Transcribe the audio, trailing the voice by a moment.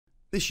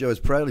This show is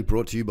proudly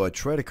brought to you by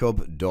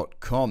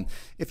TraderCobb.com.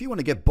 If you want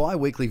to get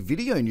bi-weekly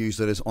video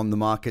newsletters on the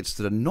markets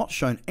that are not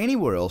shown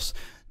anywhere else,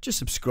 just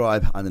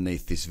subscribe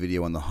underneath this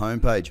video on the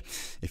homepage.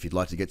 If you'd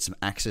like to get some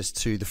access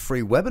to the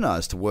free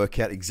webinars to work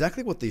out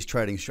exactly what these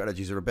trading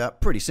strategies are about,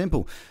 pretty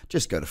simple.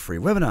 Just go to free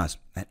webinars.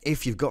 And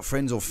if you've got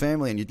friends or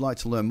family and you'd like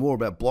to learn more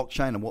about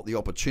blockchain and what the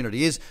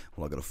opportunity is,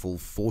 well, I've got a full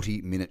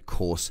 40-minute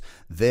course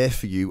there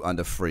for you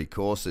under free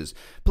courses.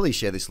 Please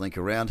share this link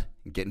around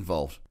and get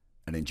involved.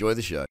 And enjoy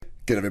the show.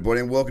 Good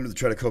everybody, and welcome to the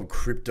Trader Cobb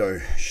Crypto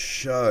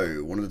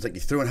Show. Wanted to take you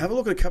through and have a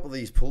look at a couple of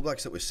these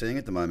pullbacks that we're seeing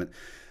at the moment.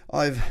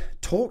 I've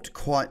talked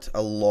quite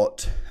a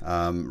lot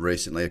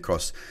recently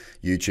across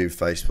YouTube,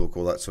 Facebook,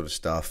 all that sort of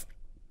stuff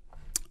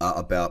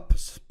about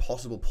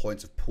possible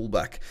points of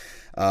pullback.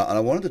 And I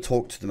wanted to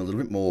talk to them a little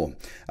bit more.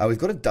 We've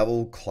got a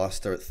double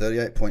cluster at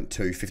 38.2,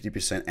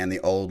 50%, and the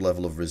old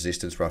level of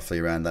resistance roughly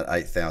around that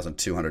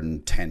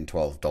 $8,210,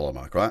 $12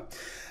 mark, right?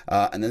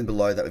 And then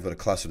below that, we've got a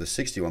cluster of the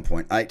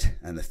 61.8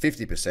 and the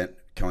 50%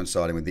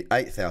 coinciding with the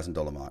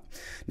 $8,000 mark.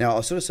 Now,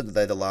 I sort of said that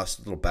they're the last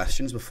little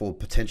bastions before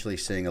potentially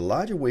seeing a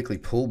larger weekly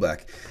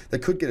pullback that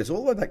could get us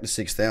all the way back to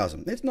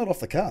 6,000. It's not off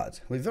the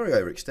cards. We're very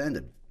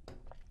overextended.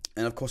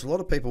 And of course, a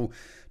lot of people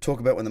talk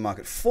about when the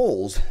market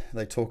falls,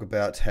 they talk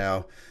about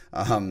how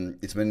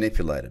it's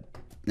manipulated.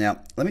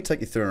 Now, let me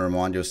take you through and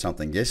remind you of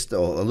something. Yes, a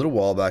little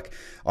while back,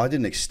 I did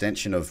an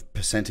extension of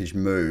percentage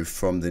move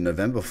from the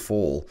November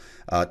fall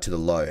to the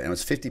low, and it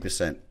was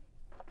 50%.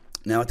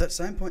 Now, at that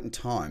same point in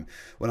time,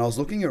 when I was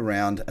looking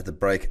around at the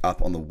break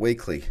up on the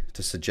weekly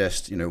to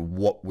suggest,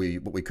 what we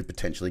could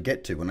potentially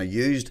get to, when I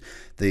used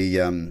the,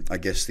 I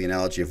guess the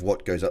analogy of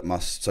what goes up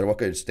must, so what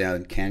goes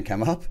down can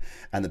come up,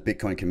 and the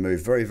Bitcoin can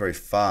move very, very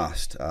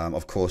fast.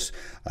 Of course,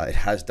 it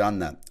has done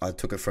that. I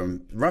took it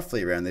from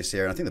roughly around this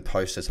area. I think the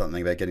post said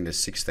something about getting to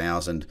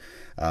 6,000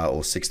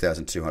 or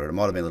 6,200. It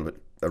might have been a little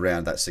bit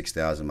around that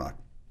 6,000 mark.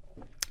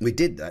 We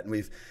did that, and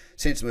we've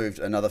since moved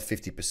another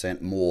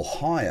 50% more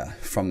higher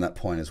from that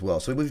point as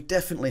well. So we've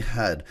definitely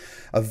had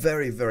a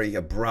very, very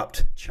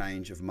abrupt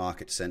change of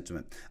market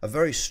sentiment. A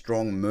very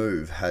strong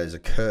move has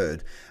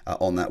occurred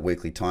on that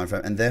weekly time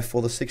frame, and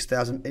therefore the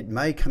 6,000, it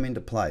may come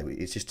into play.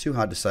 It's just too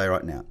hard to say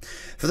right now.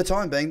 For the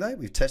time being though,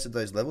 we've tested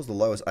those levels. The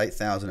low is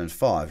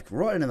 8,005,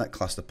 right into that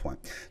cluster point.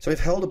 So we've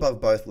held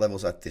above both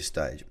levels at this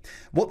stage.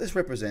 What this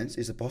represents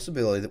is a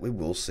possibility that we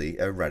will see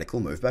a radical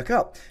move back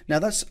up. Now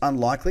that's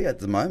unlikely at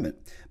the moment,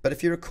 but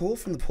if you recall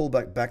from the pullback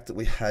back that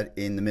we had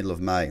in the middle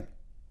of May,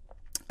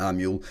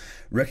 you'll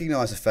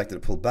recognize the fact that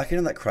it pulled back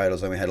into that cradle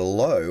zone. We had a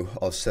low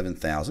of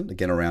 7,000,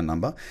 again a round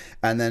number,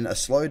 and then a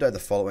slow day the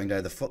following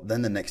day,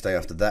 then the next day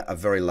after that, a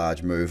very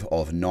large move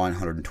of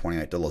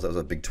 $928. That was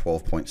a big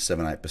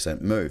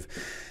 12.78% move.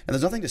 And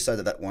there's nothing to say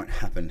that that won't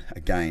happen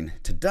again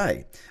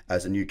today,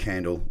 as a new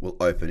candle will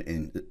open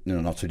in a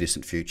not too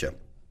distant future.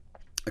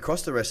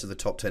 Across the rest of the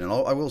top 10, and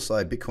I will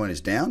say Bitcoin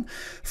is down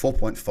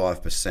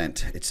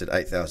 4.5%. It's at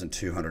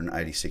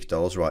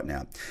 $8,286 right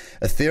now.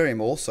 Ethereum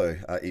also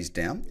is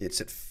down. It's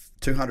at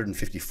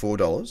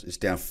 $254. It's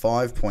down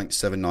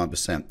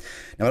 5.79%.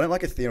 Now, I don't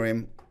like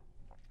Ethereum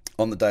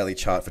on the daily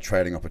chart for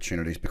trading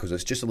opportunities because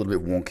it's just a little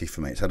bit wonky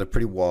for me. It's had a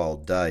pretty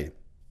wild day.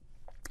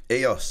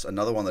 EOS,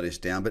 another one that is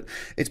down, but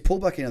it's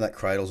pulled back into that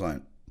cradle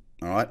zone.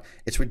 All right,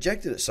 it's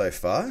rejected it so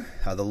far.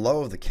 The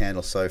low of the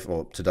candle so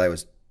far today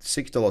was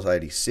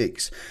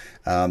 $6.86,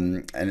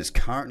 and it's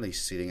currently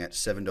sitting at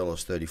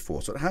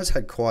 $7.34. So it has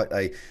had quite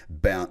a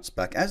bounce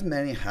back, as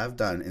many have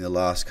done in the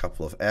last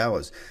couple of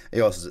hours.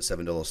 EOS is at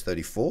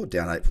 $7.34,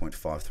 down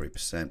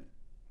 8.53%.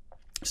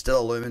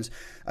 Stellar Lumens,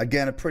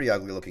 again, a pretty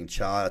ugly looking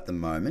chart at the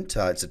moment.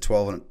 It's at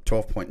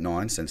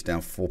 12.9 cents,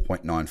 down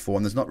 4.94,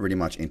 and there's not really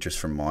much interest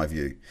from my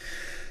view.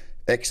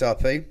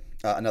 XRP,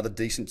 another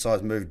decent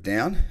sized move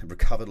down,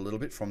 recovered a little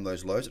bit from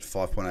those lows at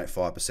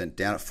 5.85%,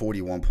 down at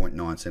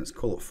 41.9 cents,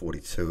 call it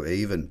 42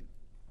 even.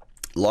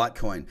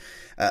 Litecoin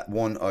at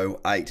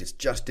 108, it's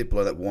just dipped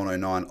below that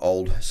 109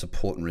 old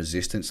support and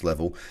resistance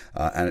level,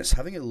 and it's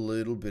having a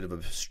little bit of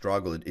a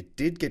struggle. It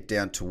did get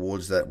down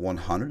towards that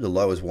 100, the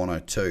low is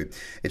 102.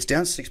 It's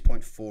down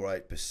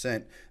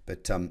 6.48%,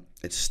 but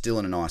it's still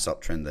in a nice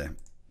uptrend there.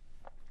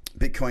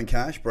 Bitcoin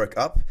Cash broke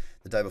up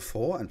the day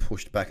before and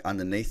pushed back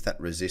underneath that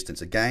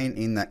resistance, again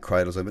in that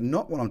cradle zone, but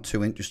not what I'm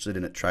too interested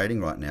in at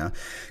trading right now.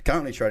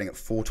 Currently trading at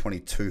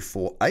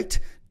 422.48,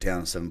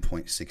 down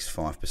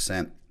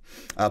 7.65%.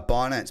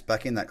 Binance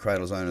back in that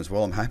cradle zone as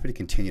well. I'm happy to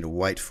continue to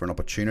wait for an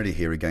opportunity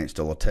here against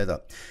Dollar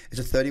Tether. It's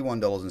at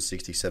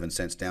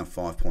 $31.67, down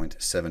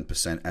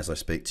 5.7% as I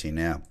speak to you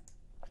now.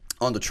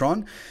 On to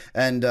Tron,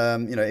 and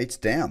it's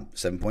down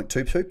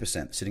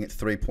 7.22%, sitting at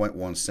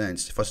 3.1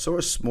 cents. If I saw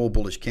a small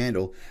bullish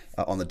candle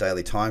on the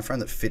daily time frame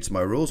that fits my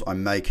rules, I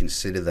may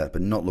consider that,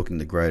 but not looking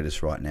the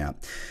greatest right now.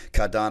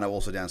 Cardano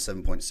also down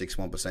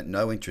 7.61%.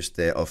 No interest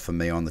there for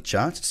me on the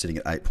charts. It's sitting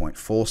at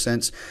 8.4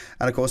 cents.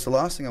 And of course, the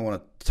last thing I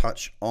want to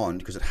touch on,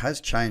 because it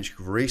has changed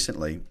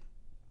recently,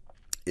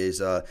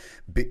 is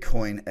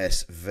Bitcoin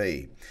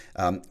SV.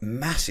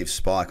 Massive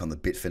spike on the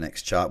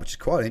Bitfinex chart, which is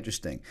quite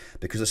interesting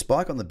because a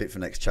spike on the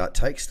Bitfinex chart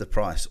takes the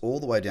price all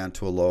the way down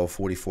to a low of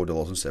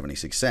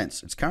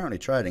 $44.76. It's currently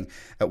trading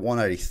at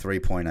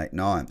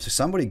 183.89. So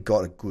somebody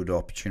got a good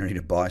opportunity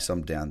to buy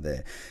some down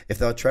there. If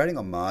they were trading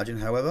on margin,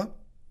 however,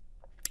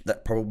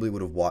 that probably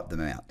would have wiped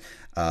them out,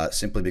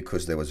 simply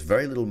because there was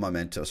very little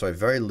momentum,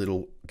 very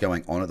little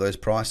going on at those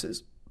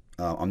prices.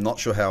 I'm not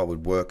sure how it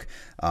would work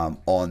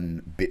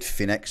on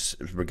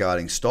Bitfinex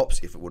regarding stops,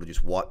 if it would have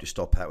just wiped your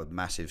stop out with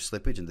massive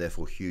slippage and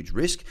therefore huge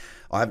risk.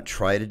 I haven't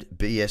traded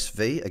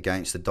BSV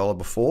against the dollar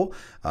before,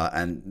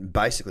 and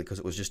basically because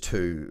it was just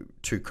too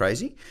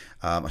crazy.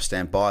 I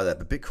stand by that.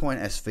 But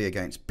Bitcoin SV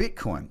against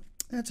Bitcoin,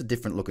 that's a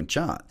different looking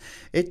chart.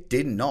 It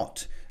did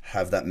not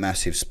have that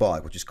massive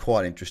spike, which is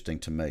quite interesting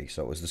to me.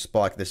 So it was the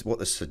spike. What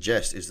this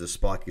suggests is the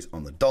spike is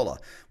on the dollar.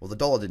 Well, the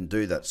dollar didn't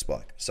do that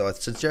spike. So it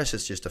suggests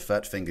it's just a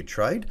fat-fingered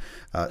trade.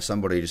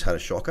 Somebody just had a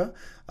shocker.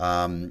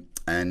 And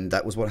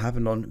that was what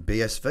happened on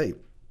BSV.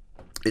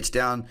 It's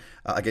down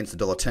against the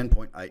dollar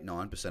 10.89%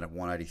 at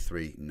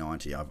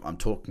 183.90. I'm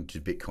talking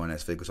to Bitcoin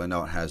SV because I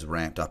know it has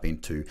ramped up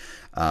into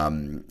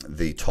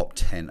the top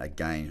 10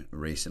 again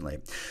recently.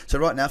 So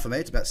right now for me,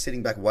 it's about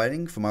sitting back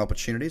waiting for my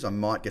opportunities. I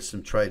might get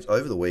some trades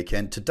over the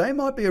weekend. Today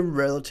might be a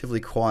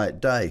relatively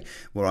quiet day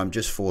where I'm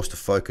just forced to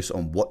focus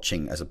on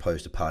watching as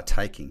opposed to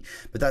partaking,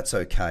 but that's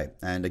okay.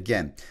 And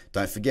again,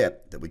 don't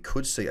forget that we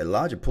could see a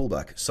larger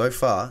pullback. So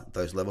far,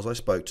 those levels I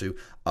spoke to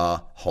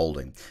are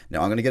holding.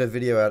 Now, I'm going to get a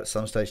video out at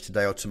some stage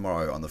today or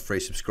tomorrow on the free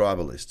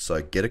subscriber list,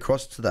 so get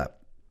across to that.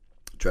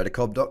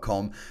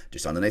 TraderCobb.com,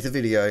 just underneath the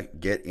video,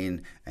 get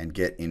in and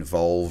get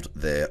involved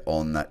there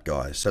on that,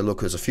 guys. So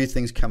look, there's a few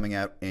things coming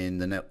out in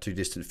the not too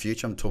distant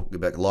future. I'm talking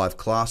about live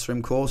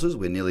classroom courses.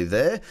 We're nearly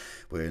there.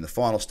 We're in the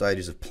final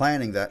stages of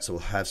planning that, so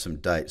we'll have some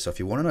dates. So if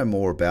you want to know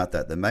more about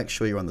that, then make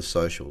sure you're on the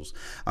socials.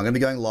 I'm going to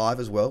be going live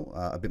as well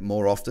a bit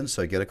more often,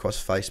 so get across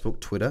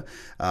Facebook, Twitter,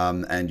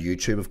 and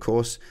YouTube, of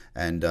course.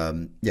 And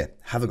yeah,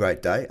 have a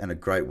great day and a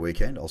great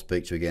weekend. I'll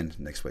speak to you again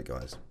next week,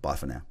 guys. Bye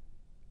for now.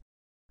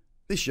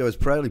 This show is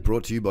proudly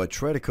brought to you by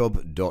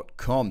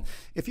TraderCobb.com.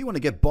 If you want to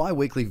get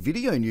bi-weekly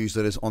video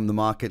newsletters on the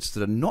markets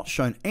that are not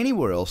shown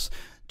anywhere else,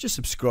 just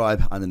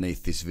subscribe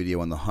underneath this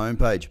video on the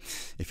homepage.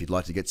 If you'd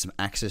like to get some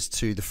access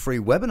to the free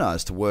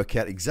webinars to work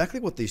out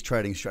exactly what these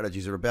trading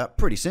strategies are about,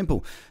 pretty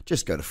simple.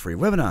 Just go to free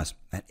webinars.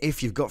 And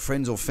if you've got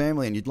friends or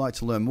family and you'd like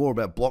to learn more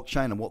about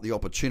blockchain and what the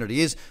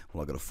opportunity is,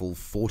 well, I've got a full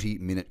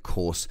 40-minute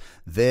course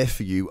there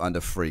for you under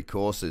free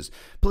courses.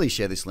 Please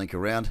share this link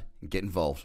around and get involved.